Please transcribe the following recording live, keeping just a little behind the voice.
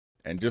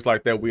And just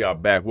like that, we are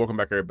back. Welcome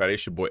back, everybody.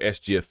 It's your boy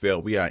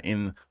SGFL. We are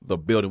in the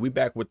building. We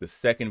back with the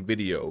second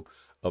video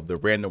of the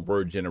random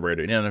word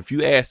generator. Now, if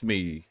you ask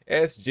me,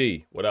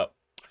 SG, what up?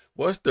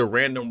 What's the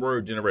random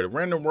word generator?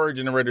 Random word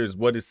generator is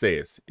what it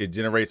says. It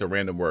generates a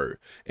random word.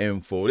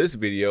 And for this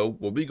video,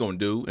 what we gonna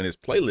do in this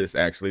playlist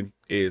actually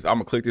is I'm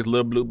gonna click this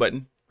little blue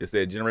button. It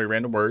says generate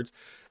random words,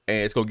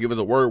 and it's gonna give us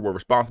a word where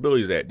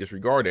responsibility is at.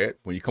 Disregard that.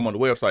 When you come on the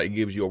website, it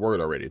gives you a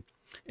word already.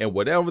 And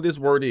whatever this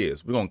word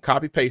is, we're going to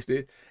copy paste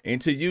it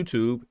into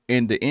YouTube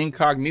in the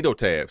incognito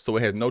tab. So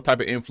it has no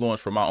type of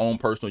influence from my own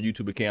personal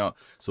YouTube account.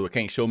 So it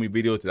can't show me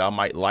videos that I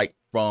might like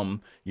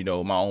from, you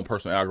know, my own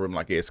personal algorithm.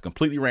 Like it's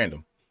completely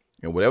random.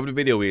 And whatever the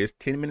video is,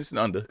 10 minutes and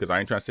under, because I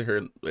ain't trying to sit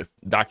here with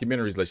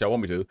documentaries unless y'all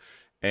want me to.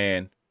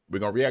 And we're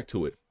going to react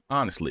to it.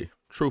 Honestly,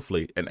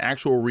 truthfully, an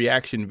actual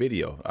reaction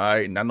video. All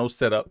right. Not no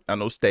setup, not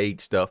no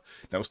stage stuff,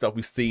 no stuff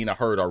we've seen or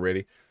heard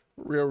already.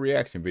 Real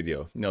reaction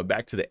video, you know,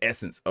 back to the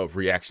essence of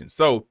reaction.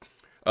 So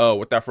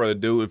without further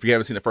ado, if you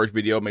haven't seen the first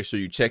video, make sure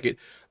you check it.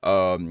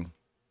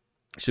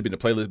 Should be in the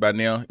playlist by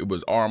now. It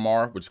was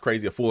RMR, which is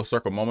crazy, a full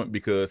circle moment,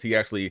 because he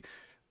actually,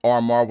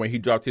 RMR, when he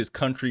dropped his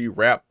country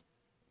rap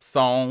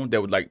song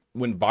that would like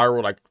went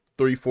viral like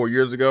 3-4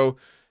 years ago,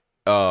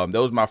 that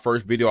was my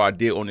first video I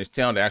did on this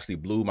channel that actually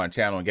blew my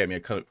channel and got me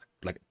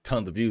like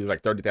tons of views,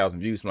 like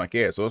 30,000 views, something like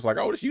that. So it's like,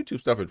 oh, this YouTube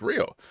stuff is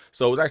real.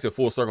 So it was actually a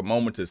full circle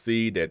moment to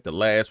see that the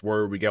last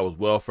word we got was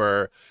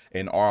welfare,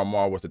 and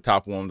RMR was the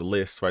top one on the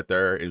list right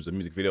there. It was a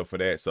music video for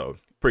that. So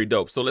pretty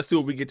dope. So let's see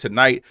what we get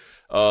tonight.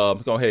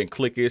 Let's go ahead and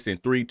click this in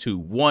 3, 2,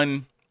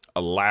 1.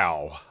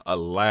 Allow.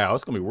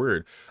 It's gonna be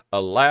weird.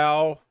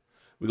 Allow.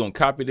 We're gonna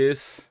copy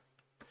this,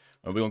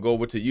 and we're gonna go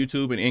over to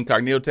YouTube and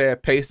incognito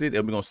tab, paste it,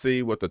 and we're gonna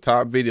see what the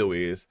top video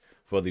is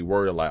for the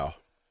word allow.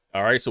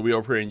 All right, so we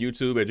over here in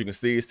YouTube. As you can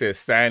see, it says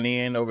sign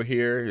in over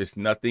here. It's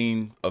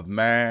nothing of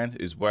mine.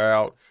 It's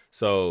wild.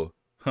 So,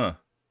 I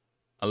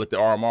looked at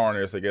RMR on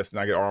there, so I guess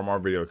I get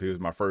RMR video because it was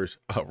my first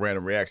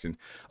random reaction.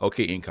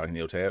 Okay,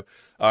 incognito tab.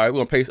 All right, we're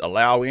gonna paste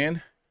allow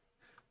in.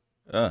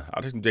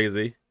 I'll take some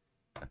Jay-Z.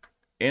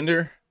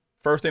 Enter.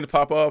 First thing to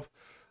pop up.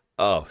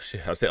 Oh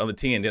shit! I said under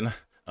 10, didn't I?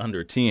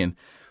 Under 10.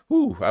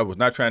 Whoo! I was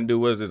not trying to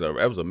do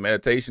that was a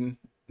meditation.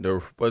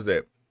 What's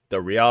that?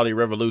 The reality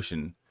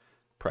revolution.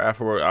 Prior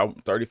for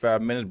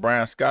 35 minutes.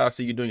 Brian Scott, I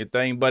see you doing your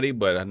thing, buddy,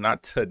 but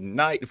not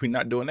tonight. We're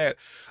not doing that.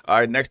 All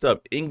right, next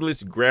up,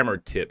 English grammar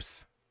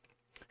tips.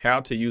 How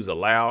to use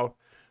allow,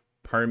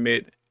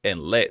 permit, and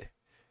let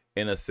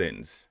in a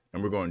sentence.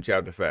 And we're going to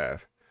chapter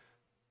 5.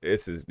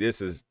 This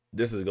is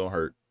gonna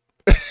hurt.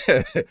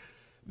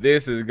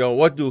 This is going.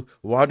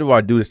 Why do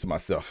I do this to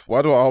myself?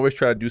 Why do I always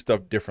try to do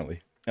stuff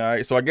differently? All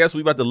right, so I guess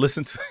we about to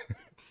listen to.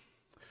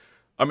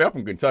 I mean, I'm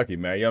from Kentucky,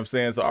 man. You know what I'm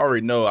saying? So I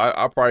already know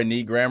I probably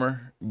need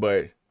grammar,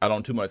 but I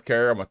don't too much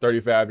care. I'm a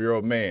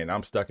 35-year-old man.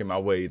 I'm stuck in my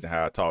ways and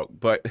how I talk.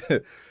 But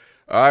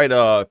all right,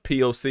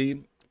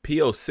 POC,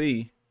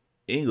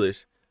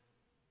 English,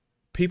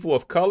 people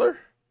of color.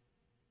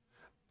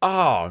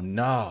 Oh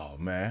no,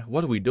 man.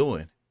 What are we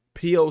doing?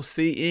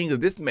 POC English.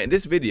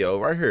 This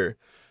video right here,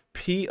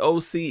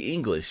 POC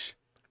English.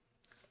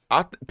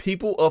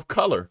 People of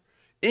color,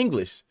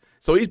 English.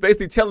 So he's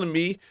basically telling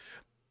me,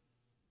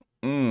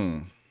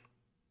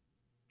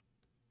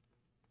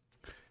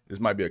 this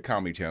might be a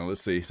comedy channel.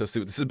 Let's see what this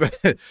is about.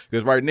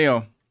 Because right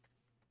now,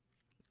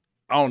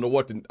 I don't know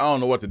what to do. I don't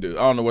know what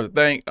to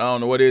think. I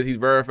don't know what it is. He's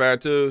verified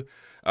too.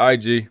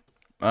 IG.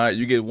 All right,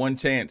 you get one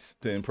chance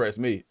to impress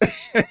me.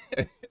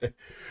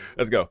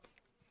 Let's go.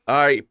 All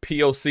right,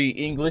 POC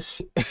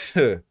English.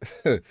 I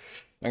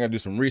gotta do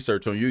some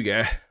research on you,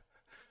 guy.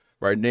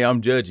 Right now,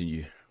 I'm judging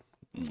you.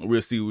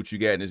 We'll see what you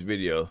got in this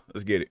video.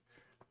 Let's get it.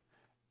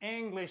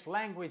 English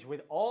language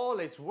with all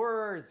its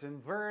words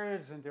and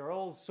verbs, and they're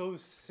all so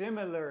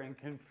similar and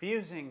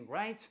confusing,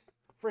 right?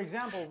 For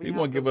example, we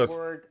have the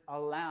word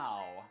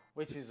allow,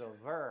 which is a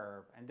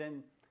verb, and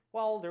then,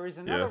 well, there is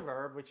another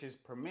verb which is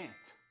permit,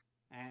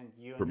 and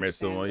you permit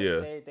someone,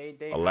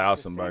 they allow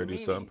somebody to do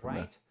something,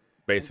 right?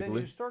 Basically, and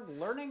then you start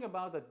learning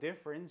about the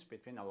difference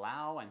between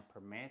allow and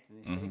permit, and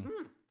you say,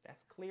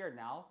 that's clear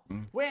now.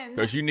 When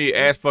because you need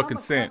ask for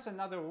consent.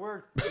 Another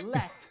word,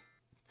 let,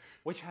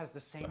 which has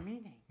the same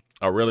meaning.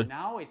 Oh, really?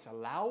 Now it's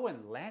allow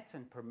and let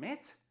and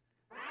permit.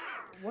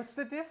 What's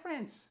the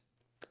difference?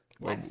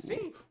 Let's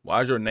see.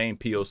 Why is your name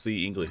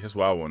POC English? That's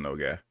what I want to know,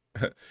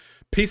 guy.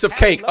 Piece of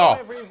cake. Hello,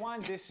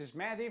 everyone. This is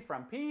Maddie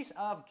from Piece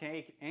of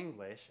Cake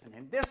English. And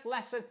in this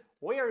lesson,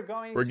 we are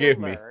going to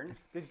learn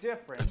the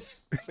difference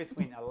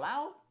between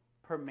allow,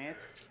 permit,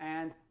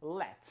 and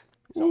let.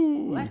 So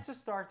let's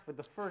start with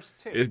the first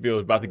two. This video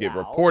is about to get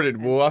reported,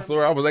 boy. I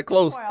swear I was that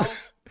close. Well,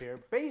 they're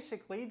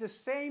basically the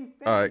same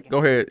thing. All right, go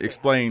ahead.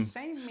 Explain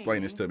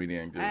this to me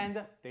then. Good.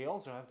 And they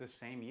also have the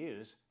same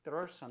use. There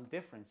are some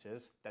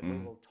differences that we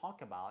will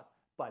talk about.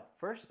 But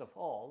first of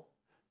all,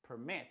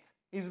 permit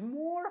is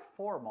more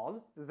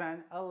formal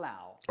than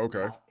allow.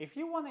 Okay. Now, if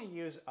you want to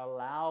use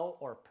allow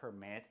or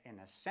permit in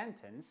a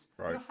sentence,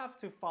 you have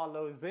to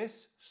follow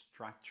this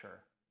structure.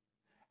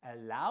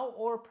 Allow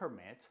or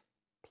permit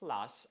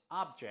plus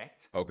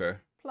object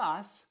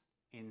plus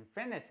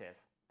infinitive.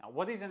 Now,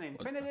 what is an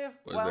infinitive?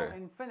 What is Well, that?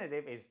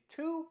 infinitive is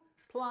to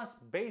plus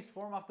base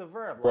form of the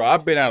verb. Bro, Like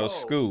I've been to out of go,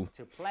 school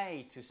to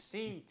play, to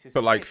see, to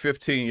for like sit,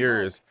 15 to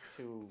years. smoke,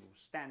 to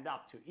stand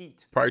up, to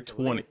eat, Probably to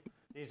 20 live.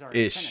 These are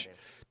ish.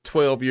 infinitives.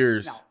 12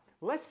 years. Now,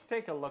 let's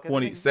take a look at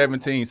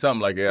 2017,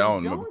 something like that. I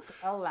don't we remember.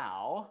 don't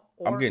allow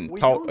I'm or getting we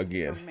taught don't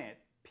again. permit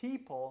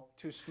people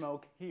to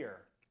smoke here.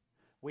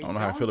 We I don't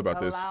know how I feel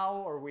about this. allow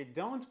or we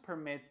don't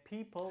permit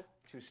people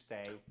to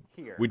stay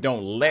here. We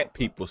don't let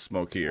people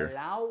smoke here.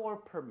 Allow or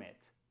permit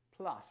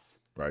plus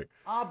Right.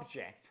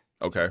 object,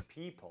 Okay.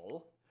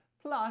 people,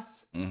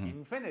 plus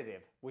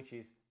infinitive, which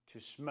is to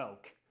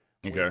smoke.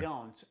 Okay. We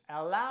don't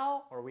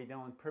allow or we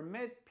don't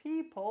permit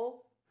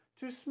people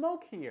to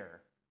smoke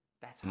here.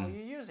 That's how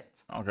you use it.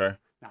 Okay.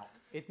 Now,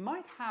 it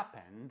might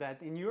happen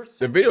that in your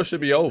The video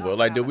should be you do over. not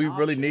Like, do have we an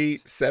really object.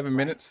 need 7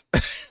 minutes?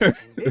 In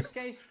this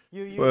case,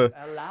 you use Well,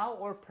 allow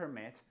or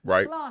permit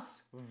right.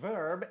 plus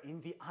verb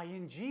in the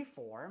ing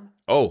form.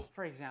 Oh,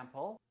 For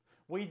example,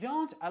 we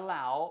don't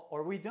allow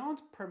or we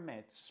don't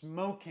permit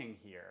smoking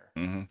here.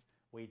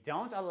 We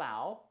don't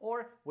allow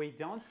or we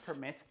don't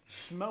permit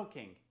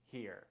smoking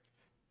here.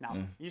 Now,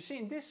 you see,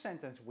 in this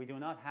sentence, we do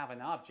not have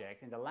an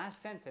object. In the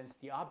last sentence,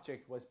 the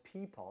object was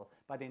people,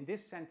 but in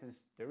this sentence,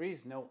 there is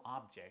no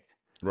object.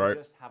 Right.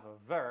 We just have a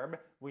verb,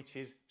 which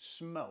is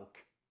smoke.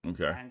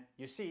 okay. And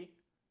you see,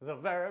 the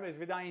verb is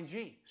with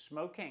ing,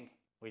 smoking.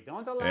 We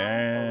don't allow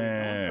or we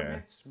don't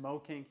permit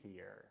smoking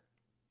here.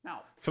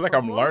 Now, I feel like for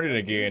I'm both learning of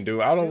again, these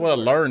dude. I don't two want to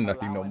words, learn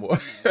nothing allow no and more.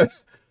 permit,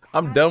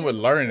 I'm done with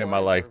passive learning in my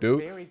forms life, are dude.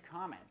 Very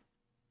common.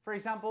 For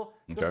example,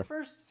 the Okay.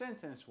 first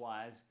sentence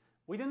was,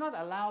 we do not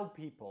allow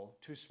people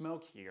to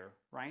smoke here,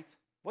 right?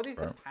 What is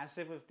the Right.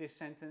 passive of this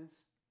sentence?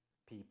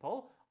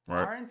 People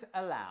Right. aren't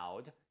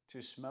allowed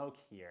to smoke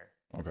here.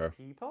 Okay.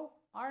 People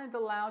aren't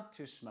allowed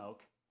to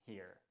smoke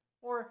here.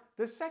 Or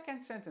the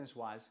second sentence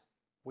was,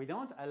 we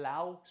don't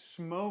allow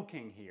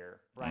smoking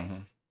here, right?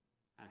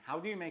 And how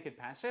do you make it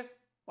passive?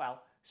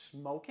 Well,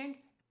 smoking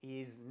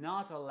is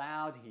not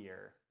allowed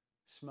here.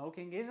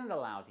 Smoking isn't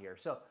allowed here.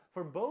 So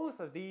for both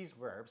of these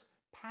verbs,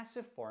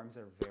 passive forms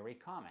are very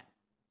common.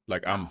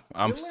 Like, I'm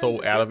You so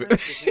learn the out of it.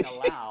 difference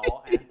between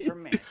allow and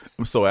permit.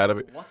 I'm so out of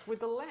it. What's with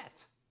the let?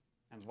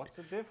 And what's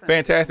the difference?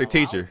 Fantastic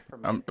between allow, teacher.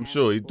 permit, I'm and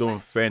sure he's doing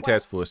let?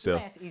 fantastic for Well,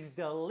 himself. Let is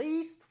the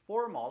least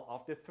formal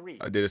of the three.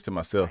 I did this to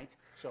myself. Right?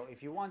 So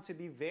if you want to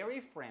be very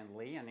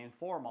friendly and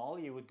informal,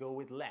 you would go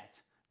with let,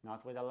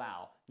 not with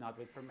allow, not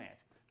with permit.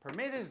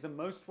 Permit is the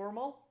most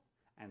formal,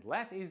 and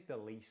let is the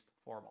least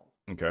formal.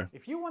 Okay.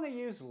 If you want to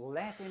use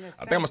let in a sentence,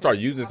 I think I'm gonna start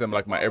using you this in have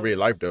like to my follow everyday this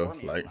life though.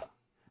 formula. Like,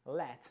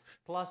 Let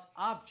plus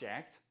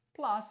object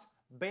plus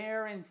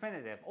bare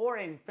infinitive, or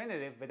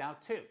infinitive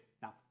without to.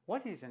 Now,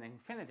 what is an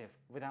infinitive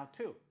without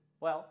to?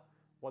 Well,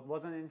 what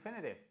was an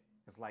infinitive?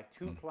 It's like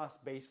to plus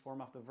base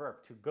form of the verb.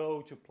 To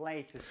go, to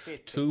play, to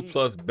sit, to 2 eat.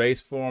 plus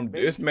base form.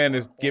 Base This man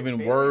is form or giving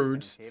bare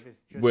words infinitive is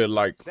just with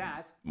like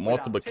that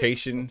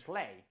multiplication, without to.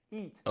 Play,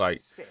 eat,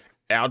 like sit,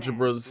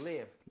 algebras, stand,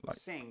 live, like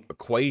sing,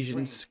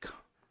 equations. drink.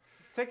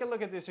 Take a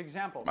look at this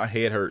example. My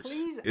head hurts.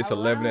 Please It's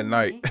 11 at allow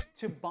night. me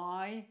to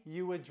buy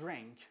you a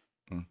drink.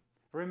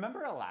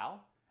 Remember allow?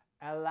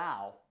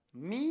 Allow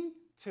me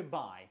to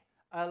buy.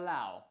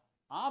 Allow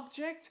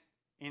object,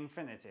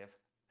 infinitive.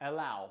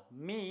 Allow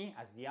me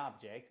as the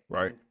object.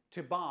 Right. And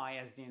to buy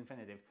as the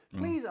infinitive.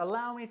 Please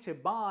allow me to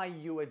buy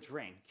you a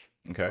drink.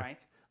 Okay. Right?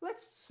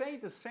 Let's say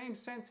the same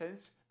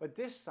sentence, but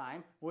this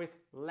time with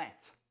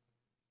let.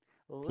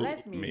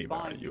 Let me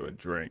buy you a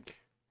drink.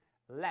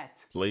 Let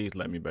Please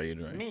let me buy you a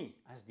drink. me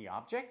as the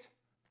object,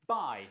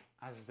 buy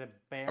as the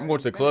bare I'm going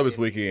to the club this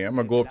infinitive, weekend. I'm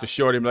gonna go up to without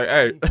Shorty and be like,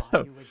 let me buy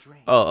hey, you a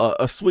drink.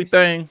 a sweet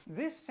thing.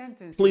 This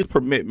sentence Please is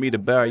permit me to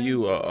buy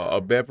you friendly,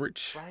 a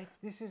beverage. right?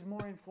 This is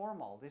more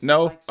informal. This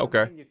No? is like Okay.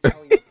 something you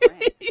tell your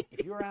friend.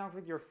 If you're out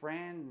with your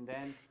friend and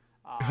then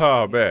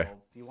Oh, man.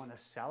 you want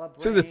to celebrate.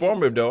 This is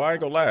informative though. I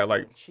ain't gonna lie.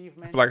 Like,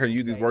 achievement, I feel like I can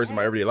use these say, words in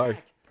my "Hey, everyday life.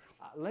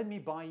 Jack, let me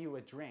buy you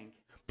a drink.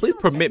 Please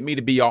permit me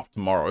to be off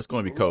tomorrow. It's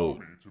gonna be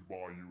cold. To buy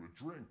you a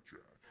drink, Jack.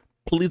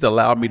 Please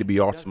allow me to be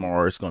off Doesn't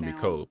tomorrow. It's gonna be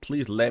sound cold.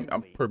 Please let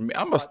me. friendly.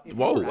 I'm a. But if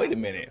Whoa! you're Wait a out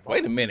minute. with the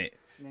Wait a boss, minute.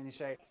 And then you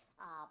say,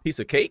 Piece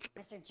of cake.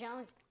 Mr.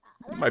 Jones,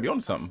 You might be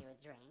onto something.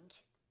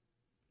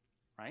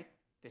 right?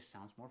 This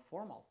sounds more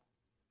formal.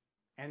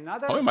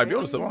 Another Oh, you might be very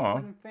onto something, huh?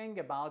 important thing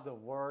about the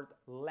word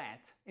let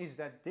is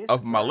that this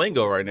Of my verb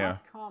lingo does right not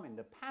now. come in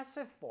the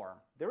passive form.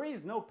 There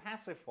is no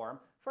passive form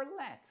for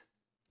let.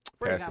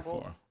 For Passive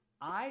example, form.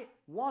 I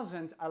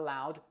wasn't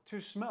allowed to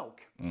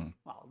smoke. Mm.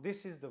 Well,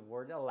 this is the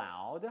word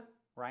allowed,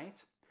 right?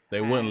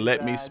 They wouldn't And,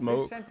 let me this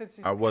smoke. sentence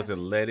is I wasn't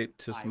passive. let it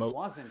to I smoke.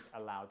 wasn't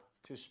allowed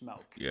to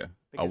smoke. Yeah. I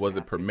Because we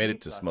wasn't have to be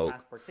permitted to plus smoke.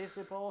 past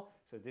participle,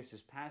 so this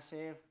is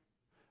passive.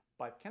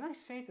 But can I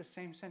say the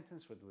same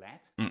sentence with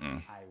let?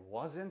 Mm-mm. I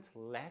wasn't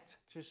let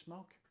to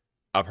smoke.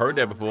 I've heard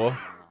that before. No.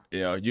 You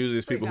know, usually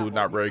it's For people who's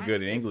example, not very the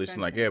good in active English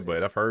and like, sentence yeah, but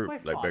is, I've heard my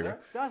like father bigger.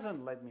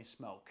 doesn't let me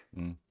smoke.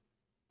 Mm.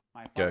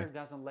 My Okay. father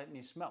doesn't let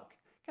me smoke.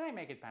 Can I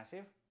make it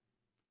passive?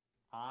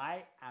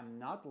 I am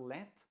not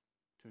let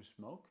To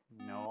smoke?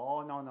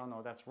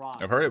 No, that's wrong.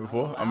 I've heard it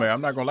before. I mean, I'm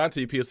not gonna lie to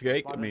you, piece of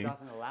cake. I mean,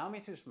 doesn't allow me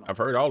to smoke. I've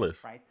heard all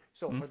this. Right.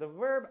 So for the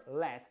verb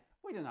let,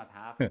 we do not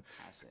have passive.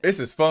 This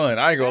is fun.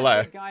 I ain't gonna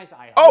lie. Guys,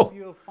 I hope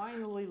you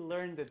finally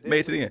learned the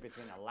difference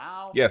between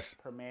allow,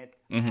 permit,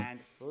 and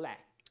let.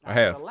 Now, I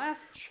have. The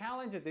last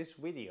challenge of this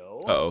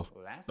video.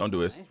 Don't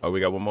do this. Oh,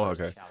 we got one more.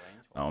 Okay.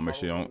 I'll make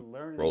sure you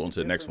don't roll into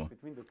the next one.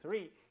 Between the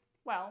three.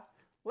 Well,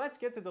 let's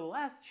get to the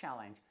last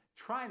challenge.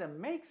 Try to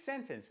make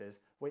sentences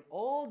with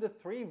all the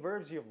three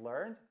verbs you've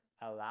learned: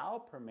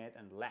 allow, permit,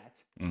 and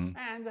let.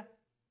 And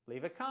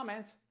leave a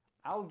comment.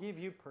 I'll give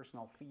you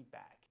personal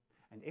feedback.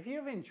 And if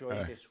you've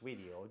enjoyed this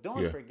video,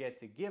 don't forget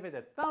to give it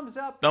a thumbs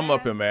up. Thumb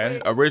up here,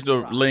 man.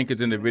 Original link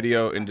is in the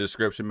video in the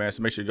description, man.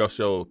 So make sure you go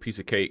show Piece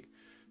of Cake.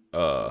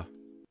 My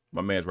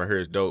man's right here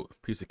is dope.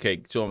 Piece of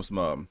Cake. Show him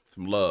some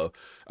love.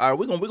 All right,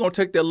 we're gonna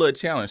take that little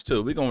challenge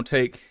too. We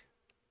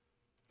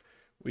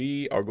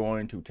are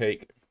going to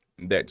take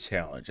that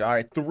challenge. All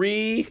right,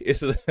 we're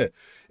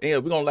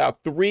gonna allow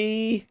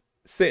 3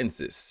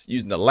 sentences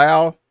using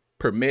allow,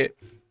 permit,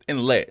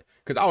 and let.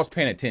 Because I was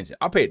paying attention.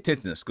 I paid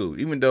attention in school,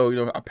 even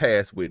though I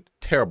passed with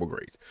terrible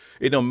grades.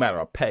 It don't matter.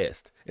 I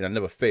passed and I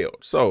never failed.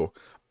 So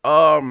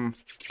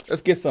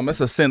let's get some.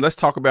 Let's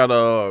talk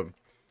about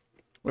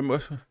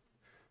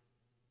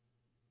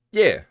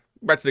yeah,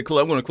 back to the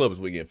club. I'm going to the club this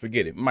weekend.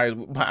 Forget it.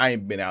 I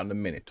ain't been out in a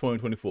minute.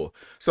 2024.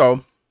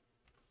 So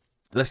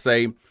let's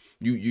say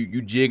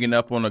you jigging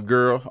up on a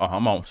girl.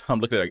 I'm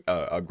looking at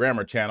a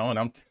grammar channel and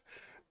I'm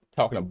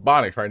talking to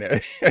Bonics right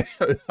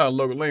now.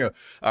 Local lingo.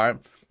 All right.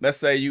 Let's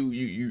say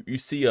you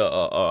see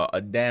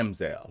a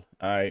damsel.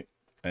 All right,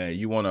 and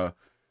you want to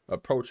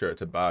approach her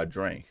to buy a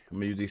drink. I'm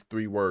gonna use these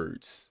 3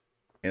 words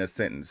in a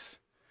sentence,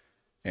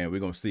 and we're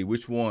gonna see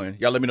which one.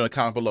 Y'all let me know in the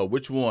comments below.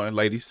 Which one,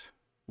 ladies?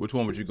 Which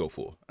one would you go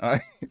for? All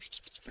right.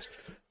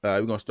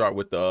 We're gonna start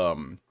with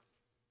the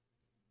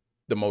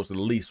most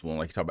least one,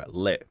 like you talk about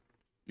let.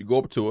 You go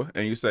up to her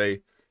and you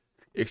say,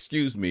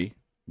 "Excuse me,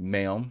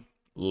 ma'am,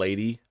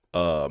 lady,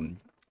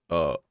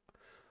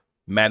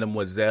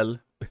 mademoiselle."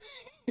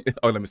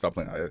 Oh, let me stop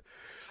playing.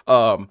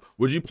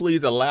 Would you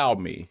please allow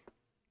me?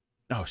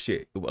 Oh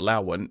shit!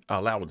 Allow was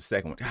the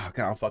second one. Oh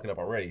god, I'm fucking up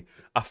already.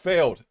 I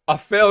failed,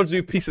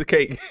 you piece of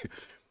cake.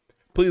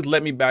 Please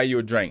let me buy you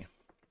a drink.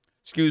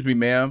 Excuse me,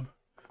 ma'am.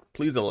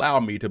 Please allow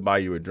me to buy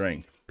you a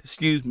drink.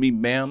 Excuse me,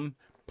 ma'am.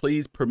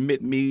 Please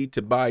permit me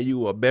to buy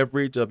you a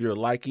beverage of your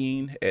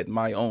liking at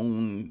my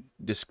own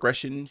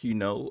discretion.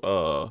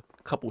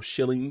 Couple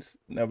shillings.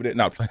 Never did.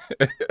 Not playing.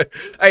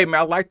 Hey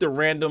man, I like the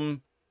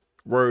random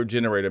word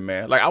generator,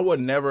 man. Like I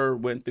would never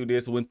went through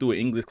an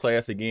English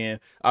class again.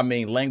 I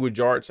mean, language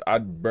arts,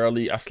 I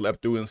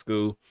slept through in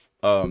school.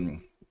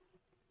 I'm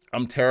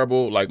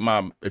terrible. Like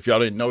if y'all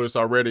didn't notice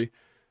already,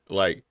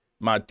 like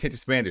my attention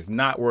span is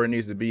not where it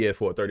needs to be at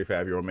for a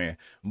 35-year-old man,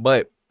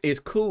 but it's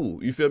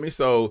cool. You feel me?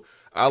 So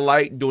I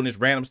like doing this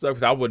random stuff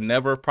because I would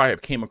never probably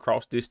have came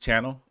across this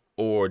channel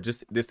or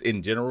just this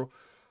in general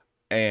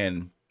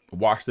and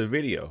watch the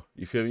video.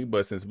 You feel me?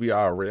 But since we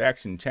are a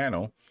reaction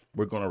channel,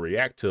 we're going to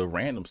react to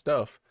random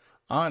stuff,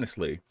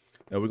 honestly,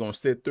 and we're going to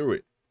sit through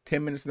it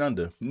 10 minutes and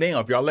under. Now,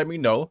 if y'all let me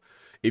know,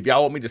 if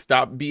y'all want me to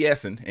stop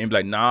BSing and be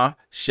like, nah,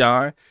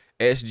 Sean,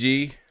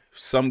 SG,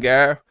 some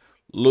guy,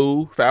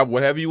 Lou, Fab,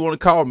 whatever you want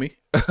to call me,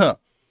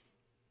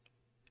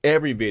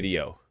 every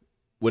video,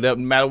 no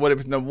matter what, if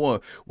it's number 1,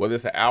 whether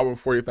it's an hour and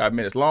 45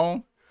 minutes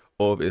long,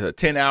 or if it's a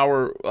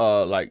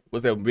 10-hour, like,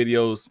 what's that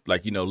videos,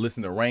 like,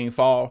 listen to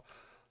rainfall,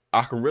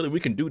 we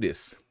can do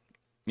this.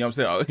 You know what I'm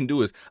saying? All we can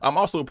do is, I'm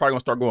also probably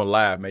gonna start going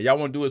live, man. Y'all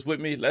want to do this with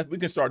me? We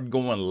can start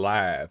going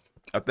live.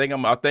 I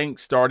think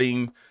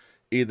starting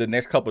either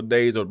next couple of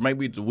days or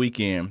maybe the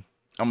weekend,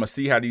 I'm gonna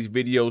see how these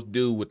videos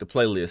do with the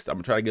playlist. I'm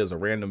gonna try to get us a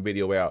random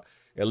video out,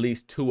 at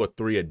least 2 or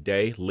 3 a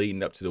day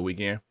leading up to the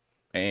weekend.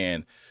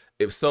 And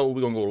if so,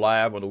 we're gonna go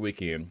live on the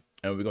weekend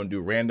and we're gonna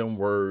do random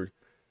word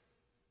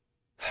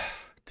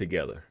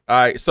together. All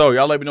right, so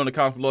y'all let me know in the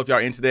comments below if y'all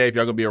in today. If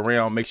y'all gonna be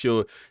around, make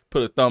sure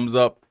put a thumbs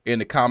up in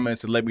the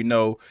comments and let me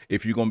know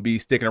if you're gonna be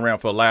sticking around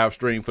for a live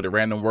stream for the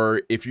random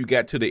word. If you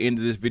got to the end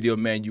of this video,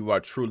 man, you are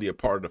truly a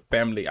part of the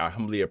family. I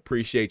humbly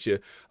appreciate you.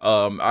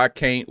 I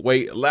can't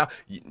wait.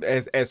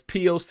 As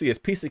POC, as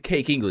Piece of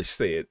Cake English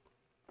said,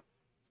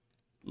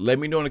 let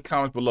me know in the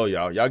comments below,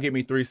 y'all give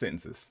me 3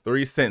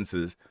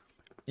 sentences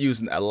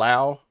using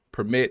allow,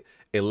 permit,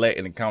 and let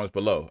in the comments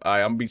below. All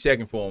right, I'm gonna be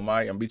checking for them.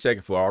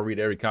 I'll read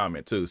every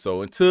comment too.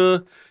 So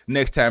until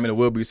next time, and it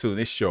will be soon,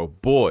 it's your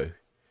boy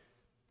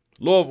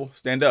Louisville.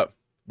 Stand up.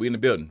 We in the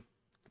building.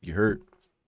 You heard?